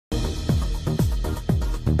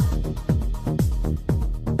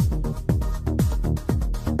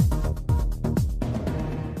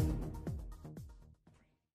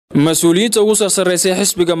Masuuliyiinta ugu sarreysay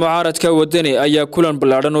xisbiga mucaaradka Waddani ayaa kulan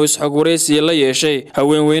ballaaran oo isxog wareysi la yeeshay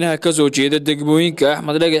haween weynaha Kasoo Jeeda Degmooyinka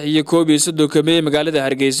Axmed Dhagax iyo Kasoo magaalada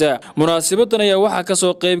Hargeysa. Munaasabaddan ayaa waxaa ka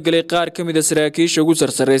soo qayb galay qaar ka mid ah saraakiisha ugu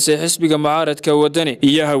sarreysay xisbiga mucaaradka Waddani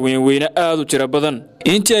iyo haween weyne aad u tiro badan.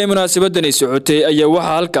 Intii ay munaasabaddan socotay ayaa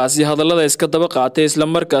waxaa halkaasi hadallada iska daba qaatay isla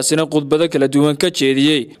markaasina khudbado kala duwan ka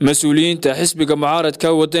jeediyay masuuliyiinta xisbiga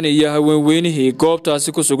mucaaradka Waddani iyo haween weynihii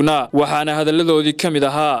goobtaasi ku sugnaa, waxaana hadalladoodii ka mid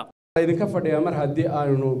ahaa idinka fadhiya mar haddii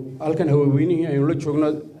aanu halkan haweenweynihii aynu la joogno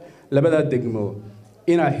labada degmo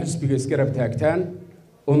inay xisbiga isgarab taagtaan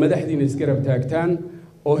oo madaxdiina isgarab taagtaan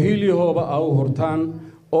oo hiiliyahooba u hortaan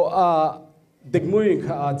oo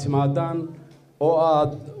degmooyinka aad timaadaan oo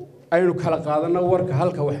aynu kala qaadano warka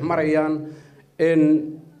halka wax marayaan in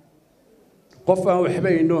qof aan waxba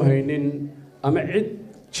inoo haynin ama cid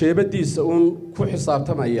jeebadiisa uun ku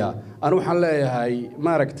xisaabtamaya aan waxaan leeyahay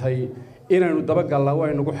maaragtay inaynu daba galnaa waa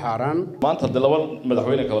inagu xaaraan maanta laba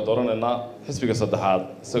madaxweyne kala dooranayna xisbiga saddexaad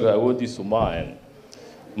isaga awoodiisu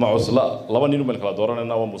ma cusla laba nin meel kala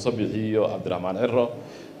dooranayna waa Musabbixi iyo Cabdiraxmaan Cirro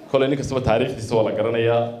kale nin kasta taariikhdiisa wala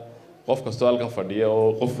garanaya qof kasta halkan fadhiya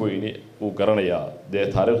oo qof weyni uu garanaya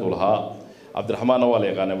taariikhdu lahaa Cabdiraxmaan waa la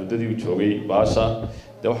yaqaan muddadii uu joogay baasha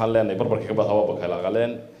waxaan leenahay barbarka ka baxaa waa kala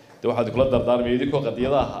qaleen waxaad kula dardaarmay idinko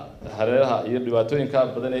qadiyadaha hareeraha iyo dhibaatooyinka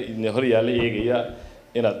badan ee idin hor yaala eegaya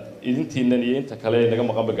inaad idintiinan iyo inta kale naga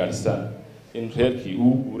maqan bagaadhistaan in reerkii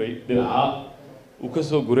uu guuray dhinaca uu ka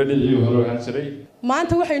soo guuray dhinaciisa hore waxaan jiray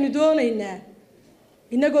maanta waxaynu doonaynaa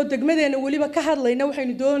inagoo degmadeena waliba ka hadlayna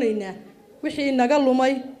waxaynu doonaynaa wixii naga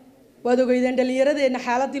lumay waad ogeydeen dhalinyaradeena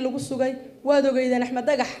xaaladii lagu sugay waad ogeydeen Axmed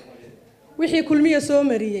Dhagax wixii kulmiye soo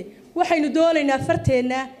mariyay waxaynu doonaynaa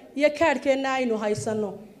farteena iyo kaadhkeena aynu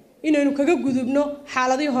haysano inaynu kaga gudubno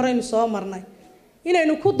xaaladii horeynu soo marnay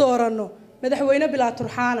inaynu ku dooranno madaxweyne bilaa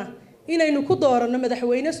turxaana inaynu ku dooranno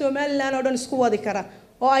madaxweyne Soomaaliland oo dhan isku wadi kara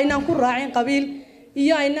oo aynaan ku raacin qabiil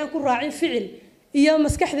iyo aynaan ku raacin ficil iyo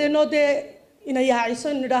maskaxdeeno ina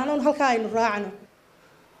yaaciso nidhaahno halka aynu raacno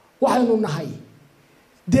waxaynu nahay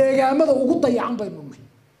deegaamada ugu dayacan baynu nahay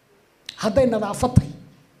hadday nadaafatay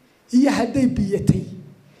iyo hadday biyatay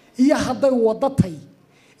iyo hadday wadatay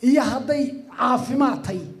iyo hadday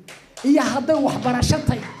caafimaadtay iyo hadday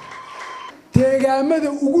waxbarashatay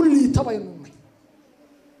deegaamada ugu liita baynu nahay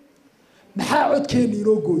maxaa codkeena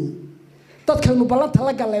inoo gooyay dadkaynu ballanta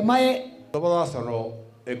la galay maye labada sano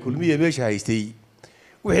ee kulmiye meesha haystay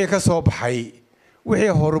wixii ka soo baxay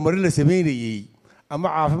wixii horumarin la sameeyay ama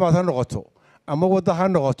caafimaad ha noqoto ama wada ha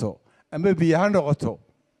noqoto ama biyo ha noqoto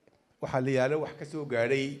waxa la yaalo wax ka soo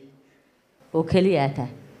gaadhay oo kaliyaata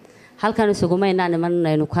halkan isugumayna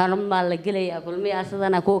nimanaynu kaalmo la galay kulmiye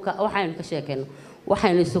asadana waxaynu ka sheekayno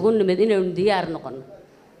waxaynu isugu nimid inaynu diyaar noqono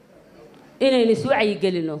inaynu isu wacyi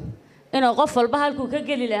gelino inuu qof walba halku ka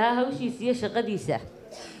gali lahaa hawshiisa iyo shaqadiisa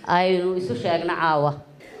aynu isu sheegna caawa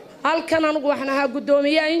halkan anigu waxaan ahaa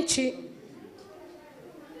gudoomiye inji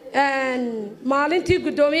maalintii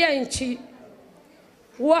gudoomiye inji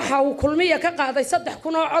waxa uu kulmiye ka qaaday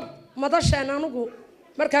 3,000 oo cod madashan anigu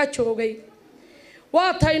markaa joogay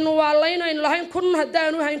waa taynu waa laynaynu lahayn kun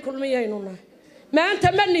haddaanu hayn kulmiyaynu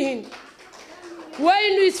maanta ma nihin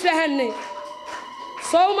waynu isfahanay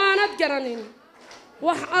Soomaanad garanin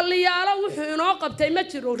wax aliyaalo wuxuu inoo qabtay ma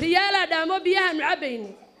jiro riyaala dhaamo biyaha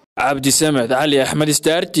nucabayni Cabdi Samed Ali Axmed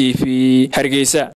Star TV Hargeysa.